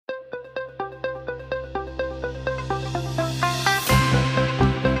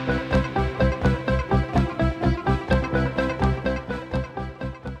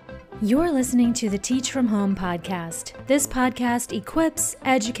You're listening to the Teach From Home podcast. This podcast equips,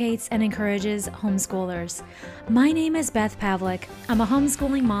 educates, and encourages homeschoolers. My name is Beth Pavlik. I'm a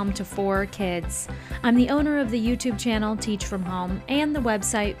homeschooling mom to 4 kids. I'm the owner of the YouTube channel Teach From Home and the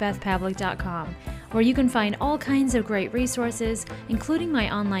website bethpavlik.com, where you can find all kinds of great resources, including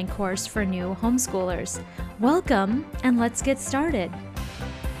my online course for new homeschoolers. Welcome, and let's get started.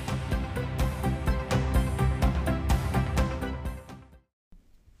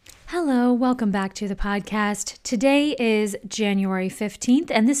 Hello, welcome back to the podcast. Today is January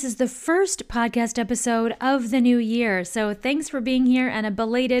 15th, and this is the first podcast episode of the new year. So thanks for being here and a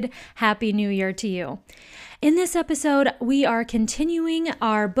belated Happy New Year to you. In this episode, we are continuing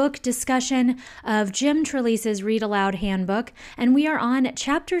our book discussion of Jim Trelease's Read-Aloud Handbook, and we are on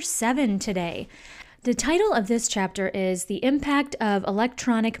Chapter 7 today. The title of this chapter is The Impact of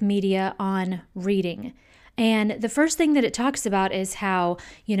Electronic Media on Reading. And the first thing that it talks about is how,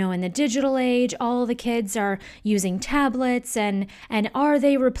 in the digital age, all the kids are using tablets and are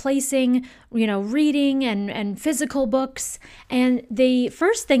they replacing, reading and physical books? And the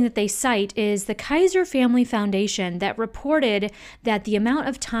first thing that they cite is the Kaiser Family Foundation that reported that the amount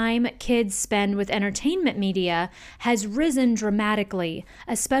of time kids spend with entertainment media has risen dramatically,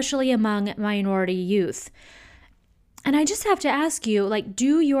 especially among minority youth. And I just have to ask you,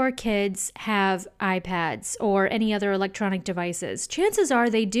 do your kids have iPads or any other electronic devices? Chances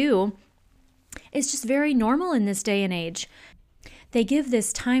are they do. It's just very normal in this day and age. They give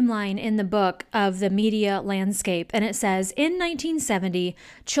this timeline in the book of the media landscape, and it says, in 1970,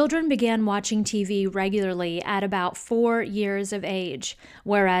 children began watching TV regularly at about 4 years of age,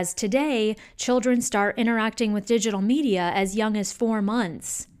 whereas today, children start interacting with digital media as young as 4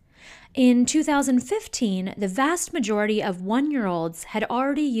 months. In 2015, the vast majority of 1-year-olds had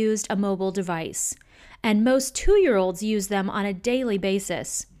already used a mobile device, and most 2-year-olds use them on a daily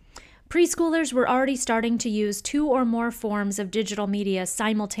basis. Preschoolers were already starting to use 2 or more forms of digital media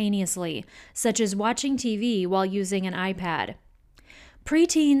simultaneously, such as watching TV while using an iPad.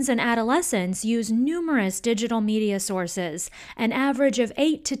 Preteens and adolescents use numerous digital media sources, an average of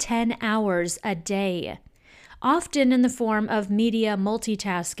 8 to 10 hours a day, often in the form of media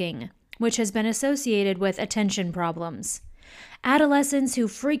multitasking, which has been associated with attention problems. Adolescents who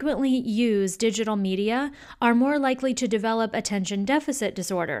frequently use digital media are more likely to develop attention deficit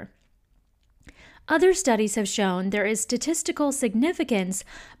disorder. Other studies have shown there is statistical significance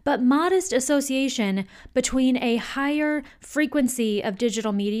but modest association between a higher frequency of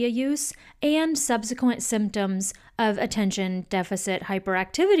digital media use and subsequent symptoms of attention deficit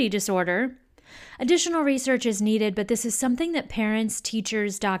hyperactivity disorder. Additional research is needed, but this is something that parents,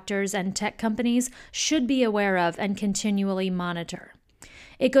 teachers, doctors, and tech companies should be aware of and continually monitor.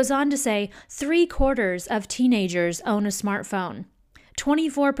 It goes on to say 3/4 of teenagers own a smartphone.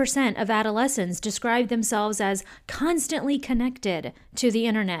 24% of adolescents describe themselves as constantly connected to the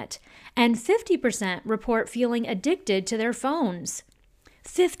internet, and 50% report feeling addicted to their phones.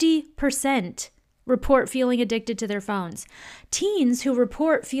 50% report feeling addicted to their phones. Teens who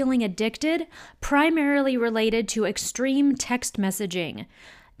report feeling addicted primarily related to extreme text messaging.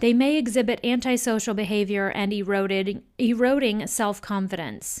 They may exhibit antisocial behavior and eroding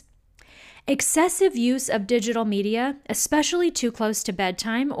self-confidence. Excessive use of digital media, especially too close to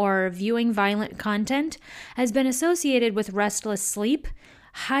bedtime or viewing violent content, has been associated with restless sleep,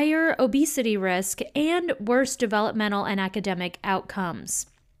 higher obesity risk, and worse developmental and academic outcomes.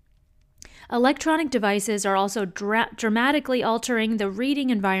 Electronic devices are also dramatically altering the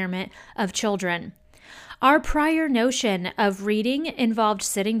reading environment of children. Our prior notion of reading involved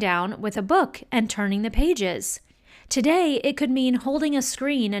sitting down with a book and turning the pages. Today, it could mean holding a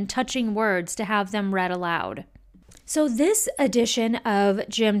screen and touching words to have them read aloud. So this edition of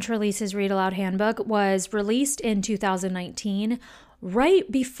Jim Trelease's Read-Aloud Handbook was released in 2019, right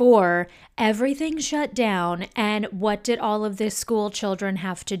before everything shut down. And what did all of the school children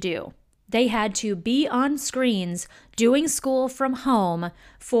have to do? They had to be on screens doing school from home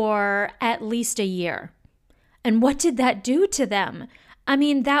for at least a year. And what did that do to them? I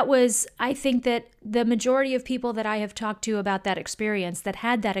think that the majority of people that I have talked to about that experience, that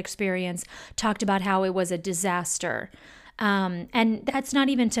had that experience, talked about how it was a disaster. And that's not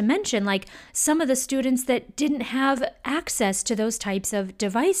even to mention some of the students that didn't have access to those types of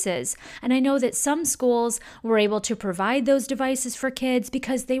devices. And I know that some schools were able to provide those devices for kids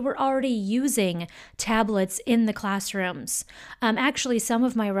because they were already using tablets in the classrooms. Actually, some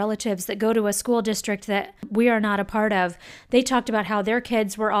of my relatives that go to a school district that we are not a part of, they talked about how their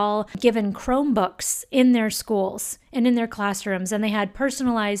kids were all given Chromebooks in their schools and in their classrooms, and they had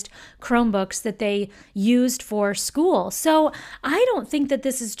personalized Chromebooks that they used for school. So I don't think that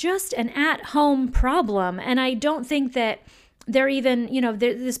this is just an at-home problem, and I don't think that they're even,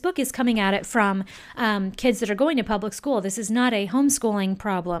 this book is coming at it from kids that are going to public school. This is not a homeschooling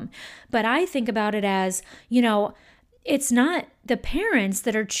problem, but I think about it as, it's not the parents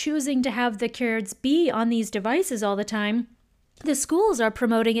that are choosing to have the kids be on these devices all the time. The schools are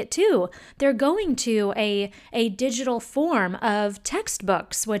promoting it too. They're going to a digital form of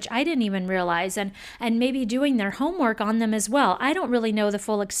textbooks, which I didn't even realize, and maybe doing their homework on them as well. I don't really know the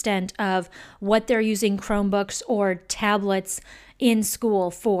full extent of what they're using Chromebooks or tablets in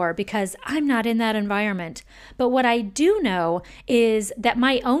school for, because I'm not in that environment. But what I do know is that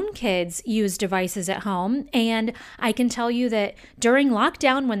my own kids use devices at home, and I can tell you that during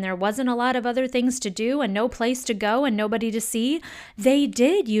lockdown, when there wasn't a lot of other things to do and no place to go and nobody to see, they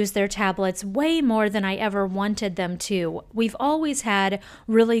did use their tablets way more than I ever wanted them to. We've always had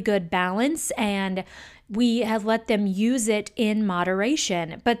really good balance, and we have let them use it in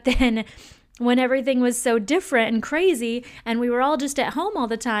moderation. But then when everything was so different and crazy and we were all just at home all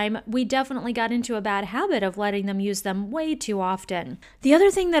the time, we definitely got into a bad habit of letting them use them way too often. The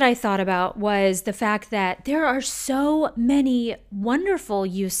other thing that I thought about was the fact that there are so many wonderful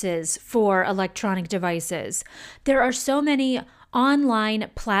uses for electronic devices. There are so many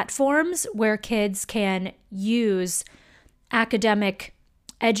online platforms where kids can use academic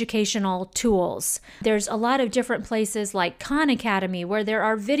educational tools. There's a lot of different places like Khan Academy where there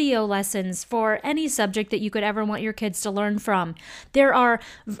are video lessons for any subject that you could ever want your kids to learn from. There are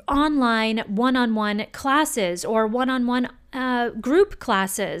online one-on-one classes or one-on-one group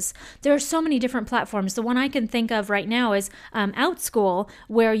classes. There are so many different platforms. The one I can think of right now is OutSchool,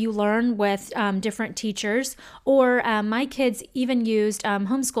 where you learn with different teachers, or my kids even used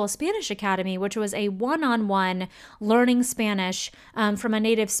Homeschool Spanish Academy, which was a one-on-one learning Spanish from a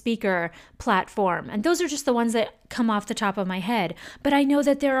native speaker platform. And those are just the ones that come off the top of my head. But I know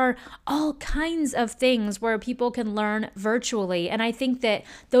that there are all kinds of things where people can learn virtually. And I think that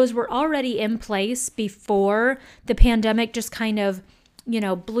those were already in place before the pandemic just kind of,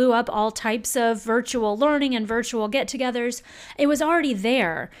 blew up all types of virtual learning and virtual get-togethers. It was already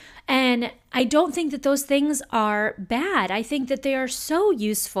there. And I don't think that those things are bad. I think that they are so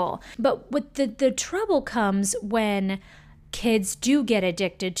useful. But what the trouble comes when kids do get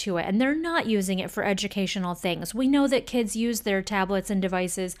addicted to it and they're not using it for educational things. We know that kids use their tablets and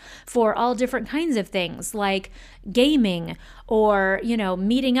devices for all different kinds of things, like gaming or,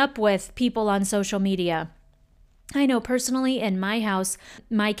 meeting up with people on social media. I know personally in my house,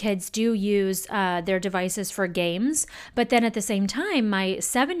 my kids do use their devices for games, but then at the same time, my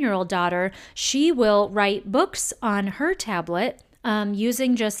 7-year-old daughter, she will write books on her tablet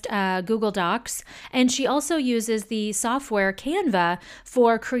using just Google Docs. And she also uses the software Canva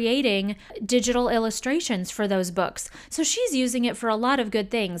for creating digital illustrations for those books. So she's using it for a lot of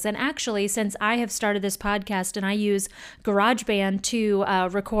good things. And actually, since I have started this podcast and I use GarageBand to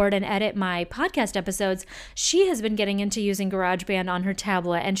record and edit my podcast episodes, she has been getting into using GarageBand on her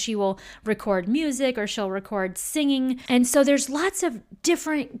tablet, and she will record music or she'll record singing. And so there's lots of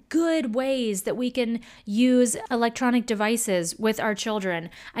different good ways that we can use electronic devices with our children.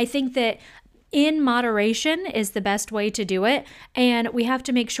 I think that in moderation is the best way to do it, and we have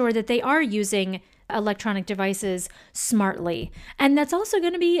to make sure that they are using electronic devices smartly. And that's also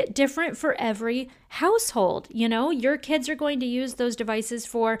going to be different for every household. Your kids are going to use those devices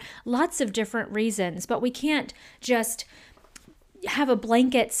for lots of different reasons, but we can't just have a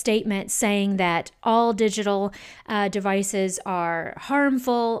blanket statement saying that all digital devices are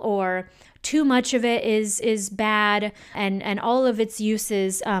harmful or too much of it is bad and all of its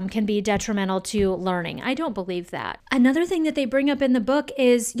uses can be detrimental to learning. I don't believe that. Another thing that they bring up in the book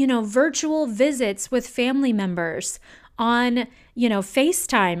is, virtual visits with family members on,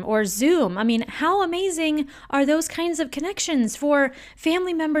 FaceTime or Zoom. I mean, how amazing are those kinds of connections for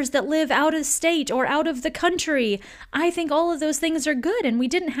family members that live out of state or out of the country? I think all of those things are good, and we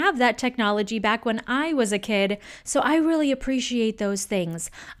didn't have that technology back when I was a kid, so I really appreciate those things.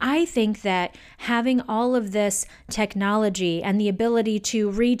 I think that having all of this technology and the ability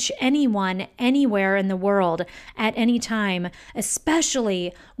to reach anyone, anywhere in the world at any time,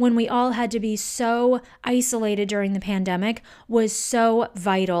 especially when we all had to be so isolated during the pandemic, was so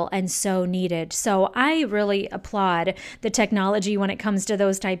vital and so needed. So I really applaud the technology when it comes to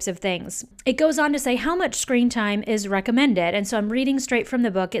those types of things. It goes on to say how much screen time is recommended. And so I'm reading straight from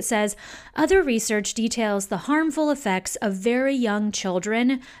the book. It says, other research details the harmful effects of very young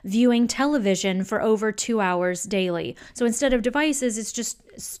children viewing television for over 2 hours daily. So instead of devices, it's just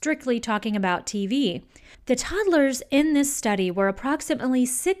strictly talking about TV. The toddlers in this study were approximately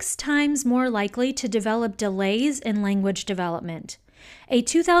 6 times more likely to develop delays in language development. A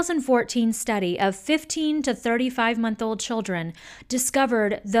 2014 study of 15 to 35-month-old children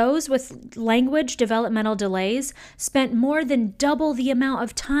discovered those with language developmental delays spent more than double the amount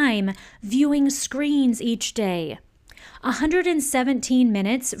of time viewing screens each day. 117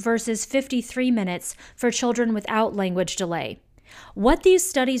 minutes versus 53 minutes for children without language delay. What these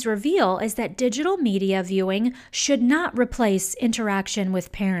studies reveal is that digital media viewing should not replace interaction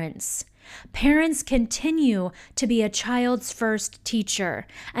with parents. Parents continue to be a child's first teacher,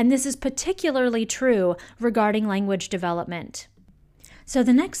 and this is particularly true regarding language development. So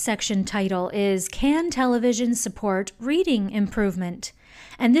the next section title is Can Television Support Reading Improvement?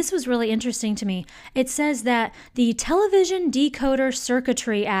 And this was really interesting to me. It says that the Television Decoder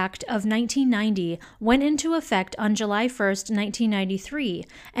Circuitry Act of 1990 went into effect on July 1st, 1993,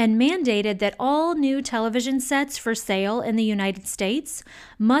 and mandated that all new television sets for sale in the United States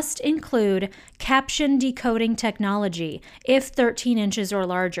must include caption decoding technology, if 13 inches or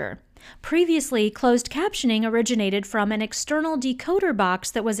larger. Previously, closed captioning originated from an external decoder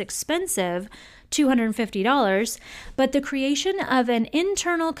box that was expensive, $250, but the creation of an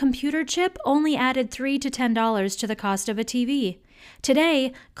internal computer chip only added $3 to $10 to the cost of a TV.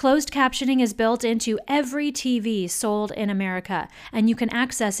 Today, closed captioning is built into every TV sold in America, and you can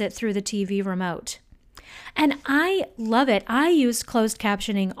access it through the TV remote. And I love it. I use closed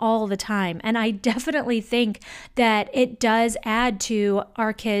captioning all the time, and I definitely think that it does add to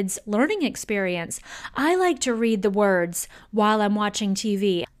our kids' learning experience. I like to read the words while I'm watching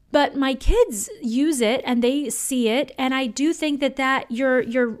TV. But my kids use it and they see it, and I do think that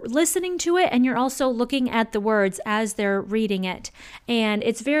you're listening to it and you're also looking at the words as they're reading it. And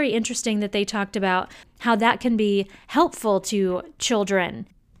it's very interesting that they talked about how that can be helpful to children.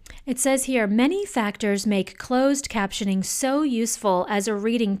 It says here, many factors make closed captioning so useful as a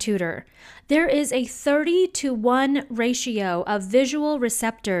reading tutor. There is a 30-to-1 ratio of visual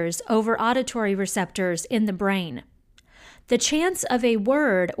receptors over auditory receptors in the brain. The chance of a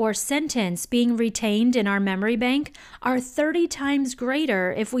word or sentence being retained in our memory bank are 30 times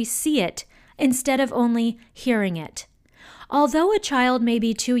greater if we see it instead of only hearing it. Although a child may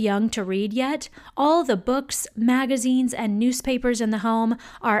be too young to read yet, all the books, magazines, and newspapers in the home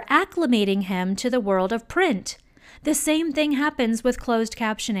are acclimating him to the world of print. The same thing happens with closed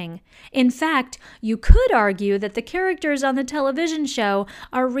captioning. In fact, you could argue that the characters on the television show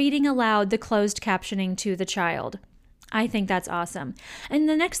are reading aloud the closed captioning to the child. I think that's awesome. And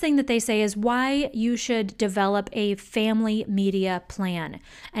the next thing that they say is why you should develop a family media plan.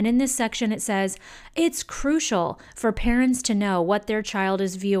 And in this section, it says, it's crucial for parents to know what their child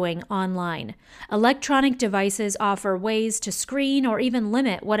is viewing online. Electronic devices offer ways to screen or even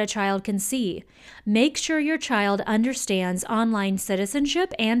limit what a child can see. Make sure your child understands online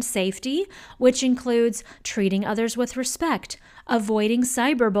citizenship and safety, which includes treating others with respect, avoiding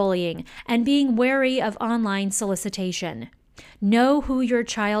cyberbullying, and being wary of online solicitation. Know who your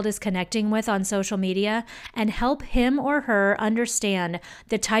child is connecting with on social media and help him or her understand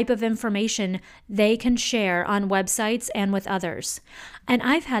the type of information they can share on websites and with others. And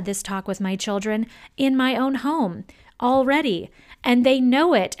I've had this talk with my children in my own home already, and they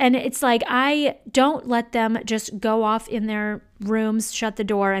know it. And it's like I don't let them just go off in their rooms, shut the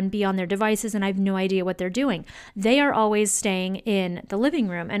door, and be on their devices, and I have no idea what they're doing. They are always staying in the living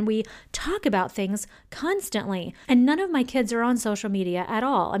room, and we talk about things constantly. And none of my kids are on social media at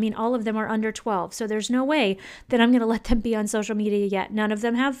all. I mean, all of them are under 12, so there's no way that I'm going to let them be on social media yet. None of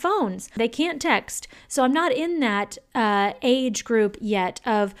them have phones. They can't text. So I'm not in that age group yet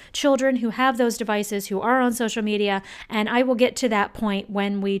of children who have those devices, who are on social media, and I will get to that point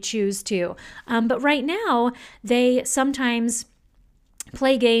when we choose to. But right now, they sometimes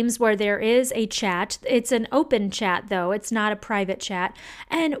play games where there is a chat. It's an open chat, though. It's not a private chat.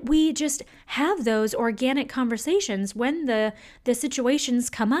 And we just have those organic conversations when the situations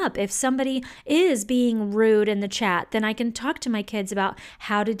come up. If somebody is being rude in the chat, then I can talk to my kids about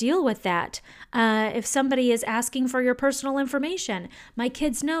how to deal with that. If somebody is asking for your personal information, my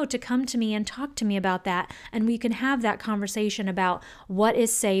kids know to come to me and talk to me about that. And we can have that conversation about what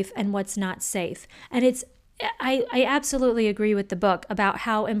is safe and what's not safe. And I absolutely agree with the book about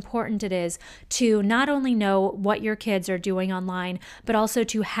how important it is to not only know what your kids are doing online, but also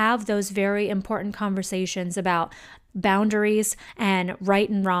to have those very important conversations about boundaries and right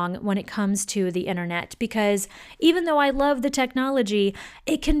and wrong when it comes to the internet. Because even though I love the technology,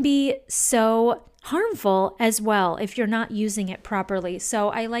 it can be so harmful as well if you're not using it properly. So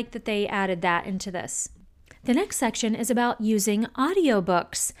I like that they added that into this. The next section is about using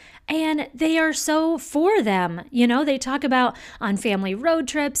audiobooks, and they are so for them. They talk about on family road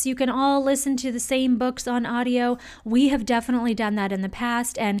trips, you can all listen to the same books on audio. We have definitely done that in the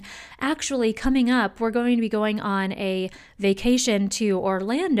past, and actually coming up, we're going to be going on a vacation to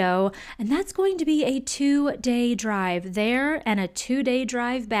Orlando, and that's going to be a 2-day drive there and a 2-day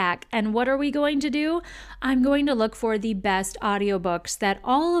drive back. And what are we going to do? I'm going to look for the best audiobooks that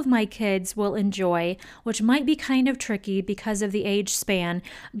all of my kids will enjoy, which might be kind of tricky because of the age span,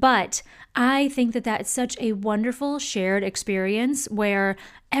 but I think that that's such a wonderful shared experience where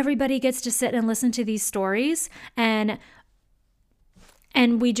everybody gets to sit and listen to these stories, and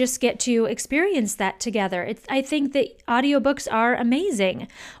we just get to experience that together. I think that audiobooks are amazing.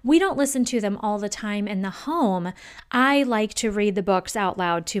 We don't listen to them all the time in the home. I like to read the books out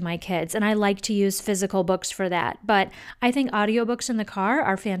loud to my kids, and I like to use physical books for that. But I think audiobooks in the car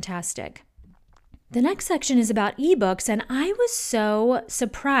are fantastic. The next section is about ebooks, and I was so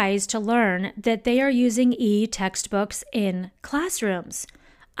surprised to learn that they are using e-textbooks in classrooms.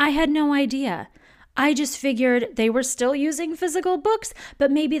 I had no idea. I just figured they were still using physical books,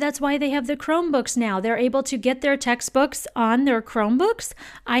 but maybe that's why they have the Chromebooks now. They're able to get their textbooks on their Chromebooks.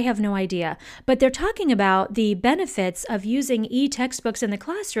 I have no idea. But they're talking about the benefits of using e-textbooks in the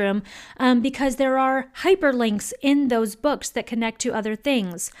classroom because there are hyperlinks in those books that connect to other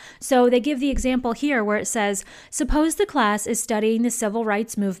things. So they give the example here where it says, suppose the class is studying the civil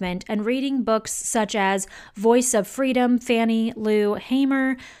rights movement and reading books such as Voice of Freedom, Fannie Lou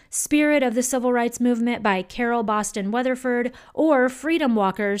Hamer, Spirit of the Civil Rights Movement by Carol Boston Weatherford, or Freedom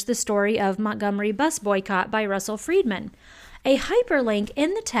Walkers, the story of Montgomery bus boycott by Russell Friedman. A hyperlink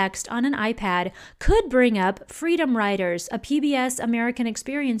in the text on an iPad could bring up Freedom Riders, a PBS American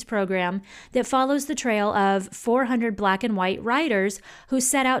Experience program that follows the trail of 400 black and white riders who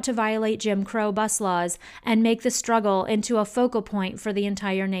set out to violate Jim Crow bus laws and make the struggle into a focal point for the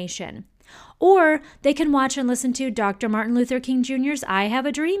entire nation. Or they can watch and listen to Dr. Martin Luther King Jr.'s I Have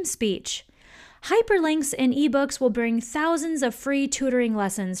a Dream speech. Hyperlinks in ebooks will bring thousands of free tutoring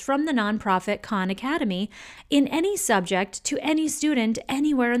lessons from the nonprofit Khan Academy in any subject to any student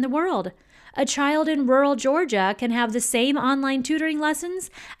anywhere in the world. A child in rural Georgia can have the same online tutoring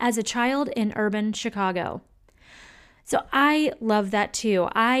lessons as a child in urban Chicago. So I love that too.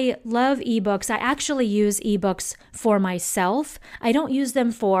 I love ebooks. I actually use ebooks for myself. I don't use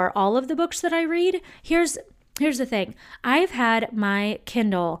them for all of the books that I read. Here's the thing. I've had my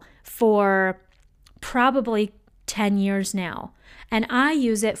Kindle for probably 10 years now, and I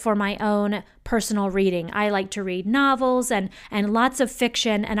use it for my own personal reading. I like to read novels and lots of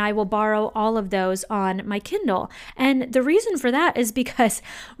fiction, and I will borrow all of those on my Kindle. And the reason for that is because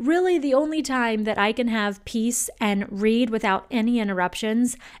really the only time that I can have peace and read without any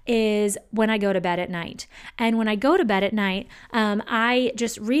interruptions is when I go to bed at night. And when I go to bed at night, I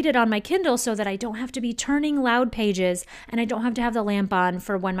just read it on my Kindle so that I don't have to be turning loud pages, and I don't have to have the lamp on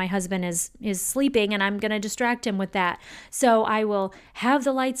for when my husband is sleeping, and I'm going to distract him with that. So I will have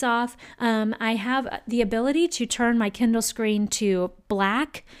the lights off. I have the ability to turn my Kindle screen to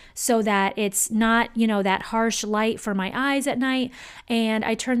black so that it's not, that harsh light for my eyes at night. And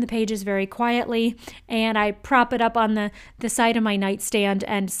I turn the pages very quietly, and I prop it up on the side of my nightstand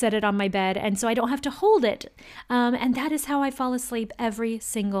and set it on my bed. And so I don't have to hold it. And that is how I fall asleep every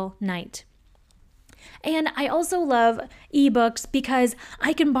single night. And I also love ebooks because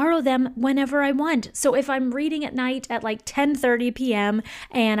I can borrow them whenever I want. So if I'm reading at night at like 10:30 p.m.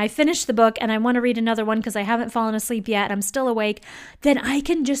 and I finish the book and I want to read another one because I haven't fallen asleep yet and I'm still awake, then I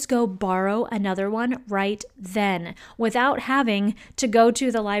can just go borrow another one right then without having to go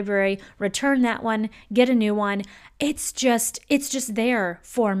to the library, return that one, get a new one. It's just there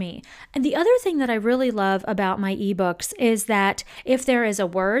for me. And the other thing that I really love about my ebooks is that if there is a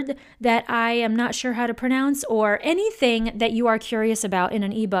word that I am not sure how to pronounce or anything that you are curious about in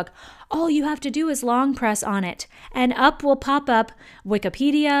an ebook, all you have to do is long press on it, and up will pop up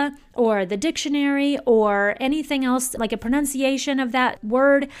Wikipedia or the dictionary or anything else like a pronunciation of that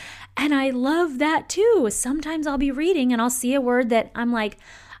word. And I love that too. Sometimes I'll be reading and I'll see a word that I'm like,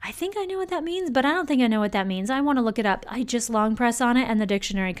 I think I know what that means, but I don't think I know what that means. I want to look it up. I just long press on it and the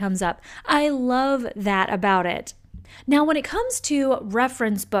dictionary comes up. I love that about it. Now, when it comes to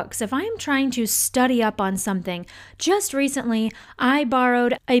reference books, if I'm trying to study up on something, just recently I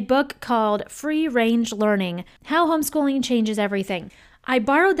borrowed a book called Free Range Learning: How Homeschooling Changes Everything. I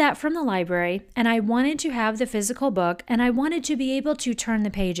borrowed that from the library, and I wanted to have the physical book, and I wanted to be able to turn the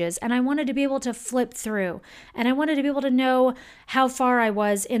pages, and I wanted to be able to flip through, and I wanted to be able to know how far I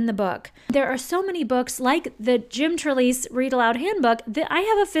was in the book. There are so many books like the Jim Trelease Read-Aloud Handbook that I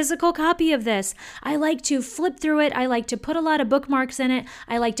have a physical copy of this. I like to flip through it. I like to put a lot of bookmarks in it.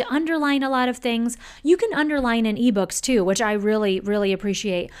 I like to underline a lot of things. You can underline in ebooks too, which I really, really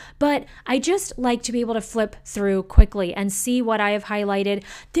appreciate. But I just like to be able to flip through quickly and see what I have highlighted.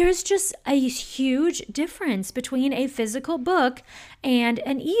 There's just a huge difference between a physical book and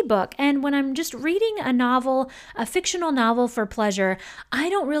an ebook. And when I'm just reading a novel, a fictional novel for pleasure, I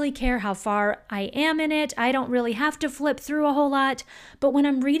don't really care how far I am in it. I don't really have to flip through a whole lot. But when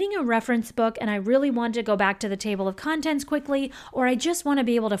I'm reading a reference book and I really want to go back to the table of contents quickly, or I just want to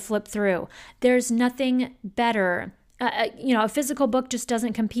be able to flip through, there's nothing better. A physical book just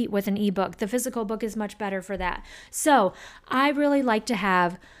doesn't compete with an ebook. The physical book is much better for that. So I really like to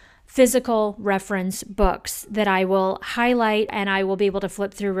have physical reference books that I will highlight and I will be able to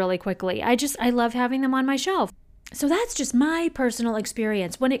flip through really quickly. I love having them on my shelf. So that's just my personal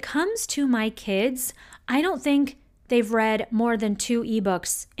experience. When it comes to my kids, I don't think they've read more than 2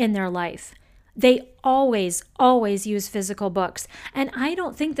 ebooks in their life. They always use physical books. And I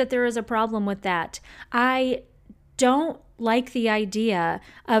don't think that there is a problem with that. I don't like the idea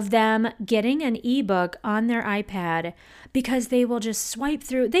of them getting an ebook on their iPad because they will just swipe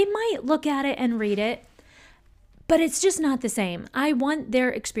through. They might look at it and read it, but it's just not the same. I want their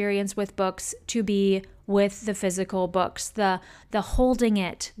experience with books to be with the physical books, the holding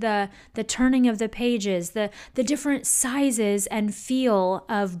it, the turning of the pages, the different sizes and feel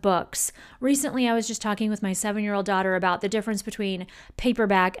of books. Recently, I was just talking with my 7-year-old daughter about the difference between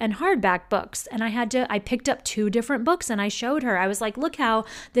paperback and hardback books. And I picked up 2 different books and I showed her. I was like, look how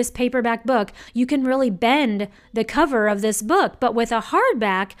this paperback book, you can really bend the cover of this book. But with a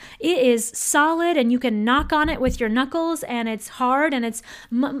hardback, it is solid and you can knock on it with your knuckles and it's hard and it's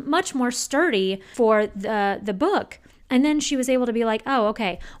much more sturdy for the book. And then she was able to be like, oh,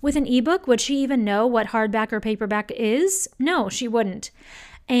 okay. With an ebook, would she even know what hardback or paperback is? No, she wouldn't.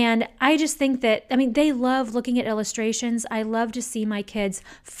 And I just think that, they love looking at illustrations. I love to see my kids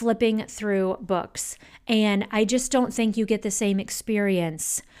flipping through books. And I just don't think you get the same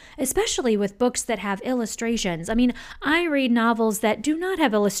experience, especially with books that have illustrations. I read novels that do not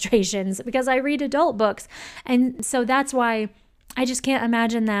have illustrations because I read adult books. And so that's why I just can't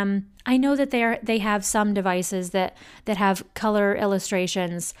imagine them. I know that they have some devices that have color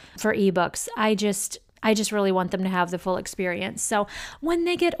illustrations for ebooks. I just really want them to have the full experience. So when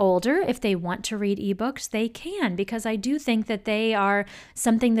they get older, if they want to read ebooks, they can, because I do think that they are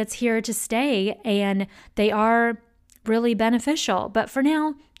something that's here to stay and they are really beneficial. But for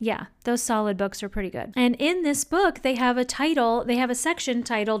now, yeah, those solid books are pretty good. And in this book, they have a section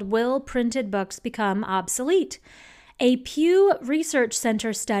titled, Will Printed Books Become Obsolete? A Pew Research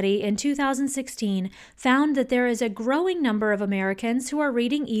Center study in 2016 found that there is a growing number of Americans who are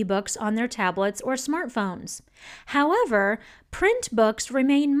reading ebooks on their tablets or smartphones. However, print books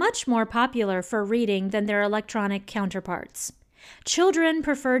remain much more popular for reading than their electronic counterparts. Children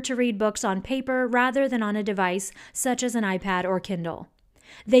prefer to read books on paper rather than on a device such as an iPad or Kindle.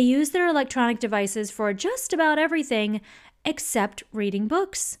 They use their electronic devices for just about everything except reading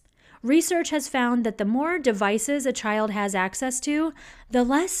books. Research has found that the more devices a child has access to, the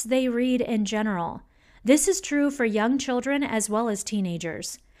less they read in general. This is true for young children as well as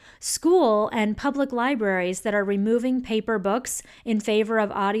teenagers. School and public libraries that are removing paper books in favor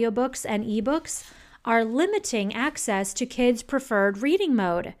of audiobooks and ebooks are limiting access to kids' preferred reading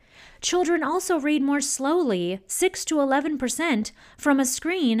mode. Children also read more slowly, 6 to 11%, from a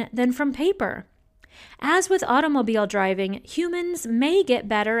screen than from paper. As with automobile driving, humans may get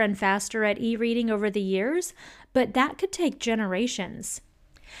better and faster at e-reading over the years, but that could take generations.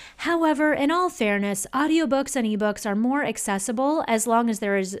 However, in all fairness, audiobooks and ebooks are more accessible as long as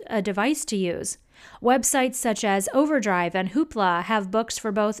there is a device to use. Websites such as Overdrive and Hoopla have books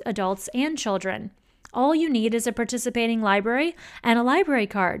for both adults and children. All you need is a participating library and a library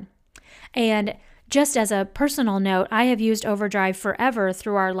card. And just as a personal note, I have used Overdrive forever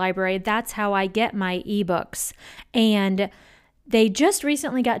through our library. That's how I get my ebooks. And they just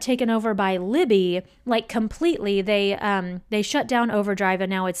recently got taken over by Libby, like completely. They shut down Overdrive and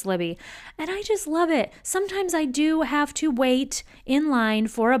now it's Libby. And I just love it. Sometimes I do have to wait in line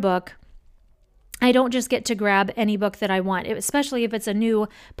for a book. I don't just get to grab any book that I want, especially if it's a new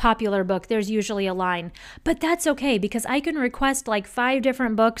popular book. There's usually a line. But that's okay because I can request like 5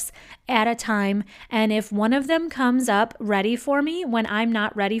 different books at a time. And if one of them comes up ready for me when I'm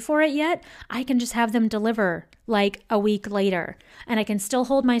not ready for it yet, I can just have them deliver like a week later. And I can still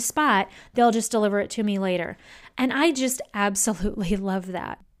hold my spot. They'll just deliver it to me later. And I just absolutely love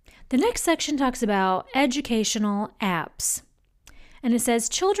that. The next section talks about educational apps. And it says,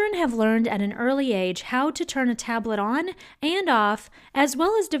 children have learned at an early age how to turn a tablet on and off, as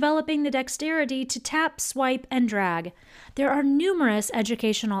well as developing the dexterity to tap, swipe, and drag. There are numerous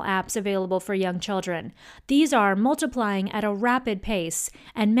educational apps available for young children. These are multiplying at a rapid pace,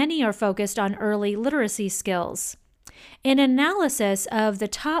 and many are focused on early literacy skills. In an analysis of the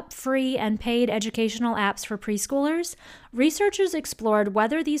top free and paid educational apps for preschoolers, researchers explored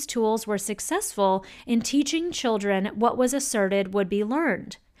whether these tools were successful in teaching children what was asserted would be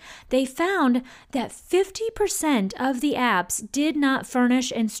learned. They found that 50% of the apps did not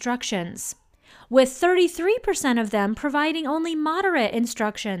furnish instructions, with 33% of them providing only moderate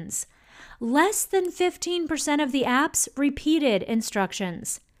instructions. Less than 15% of the apps repeated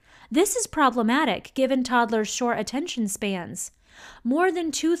instructions. This is problematic given toddlers' short attention spans. More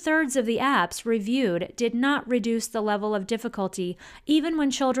than 2/3 of the apps reviewed did not reduce the level of difficulty even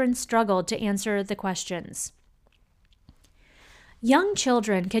when children struggled to answer the questions. Young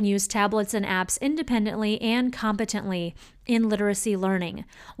children can use tablets and apps independently and competently in literacy learning,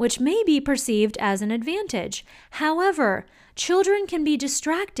 which may be perceived as an advantage. However, children can be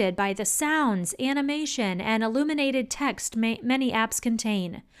distracted by the sounds, animation, and illuminated text many apps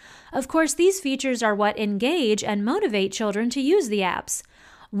contain. Of course, these features are what engage and motivate children to use the apps.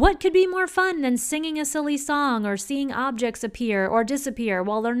 What could be more fun than singing a silly song or seeing objects appear or disappear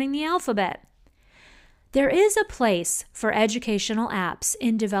while learning the alphabet? There is a place for educational apps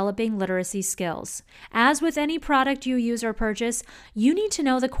in developing literacy skills. As with any product you use or purchase, you need to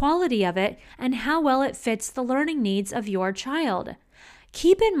know the quality of it and how well it fits the learning needs of your child.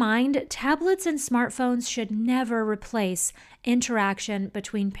 Keep in mind, tablets and smartphones should never replace interaction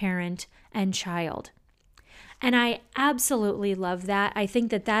between parent and child. And I absolutely love that. I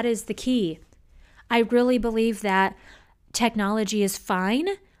think that that is the key. I really believe that technology is fine.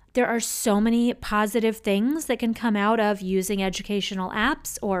 There are so many positive things that can come out of using educational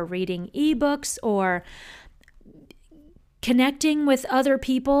apps or reading ebooks or connecting with other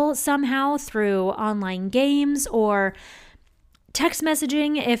people somehow through online games or text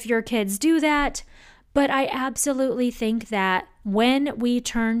messaging if your kids do that. But I absolutely think that when we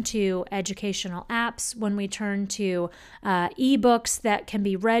turn to educational apps, when we turn to ebooks that can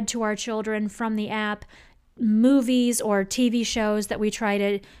be read to our children from the app, movies or TV shows that we try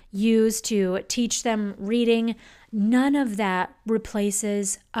to use to teach them reading, none of that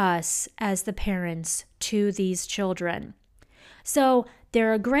replaces us as the parents to these children. So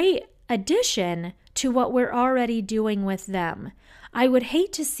they're a great addition to what we're already doing with them. I would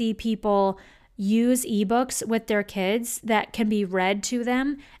hate to see people use ebooks with their kids that can be read to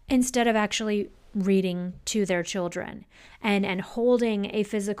them instead of actually reading to their children and holding a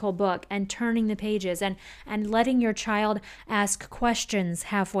physical book and turning the pages and letting your child ask questions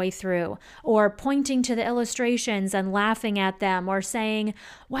halfway through or pointing to the illustrations and laughing at them or saying,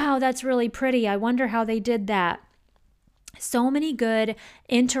 wow, that's really pretty. I wonder how they did that. So many good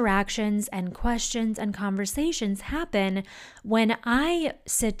interactions and questions and conversations happen when I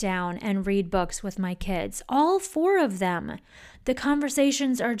sit down and read books with my kids. All 4 of them. The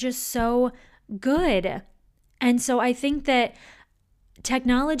conversations are just so good. And so I think that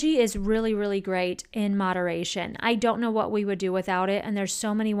technology is really, really great in moderation. I don't know what we would do without it, and there's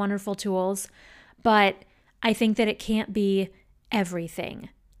so many wonderful tools, but I think that it can't be everything.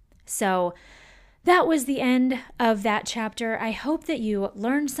 So that was the end of that chapter. I hope that you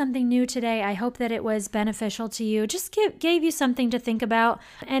learned something new today. I hope that it was beneficial to you. Just gave you something to think about.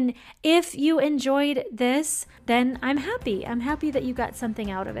 And if you enjoyed this, then I'm happy. I'm happy that you got something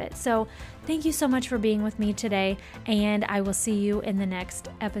out of it. So thank you so much for being with me today, and I will see you in the next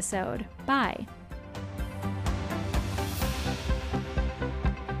episode. Bye.